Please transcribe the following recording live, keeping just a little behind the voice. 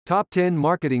Top 10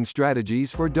 Marketing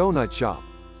Strategies for Donut Shop.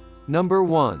 Number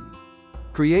 1.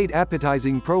 Create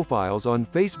appetizing profiles on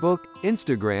Facebook,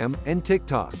 Instagram, and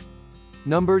TikTok.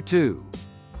 Number 2.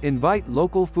 Invite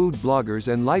local food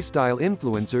bloggers and lifestyle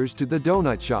influencers to the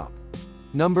donut shop.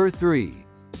 Number 3.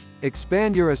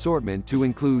 Expand your assortment to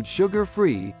include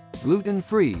sugar-free,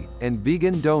 gluten-free, and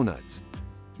vegan donuts.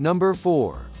 Number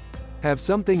 4. Have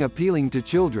something appealing to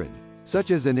children,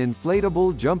 such as an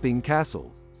inflatable jumping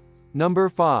castle. Number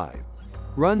 5.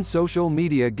 Run social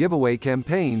media giveaway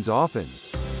campaigns often.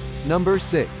 Number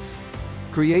 6.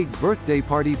 Create birthday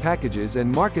party packages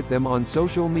and market them on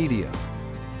social media.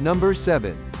 Number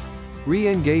 7.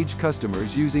 Re-engage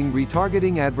customers using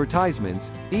retargeting advertisements,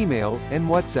 email, and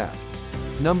WhatsApp.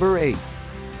 Number 8.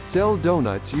 Sell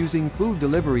donuts using food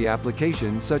delivery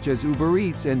applications such as Uber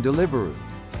Eats and Deliveroo.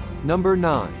 Number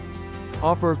 9.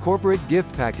 Offer corporate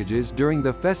gift packages during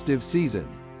the festive season.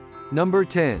 Number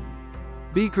 10.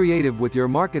 Be creative with your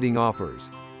marketing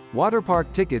offers. Water park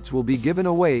tickets will be given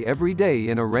away every day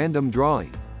in a random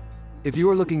drawing. If you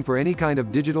are looking for any kind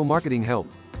of digital marketing help,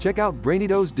 check out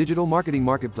Brainido's Digital Marketing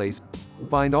Marketplace.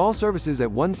 Find all services at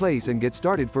one place and get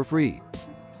started for free.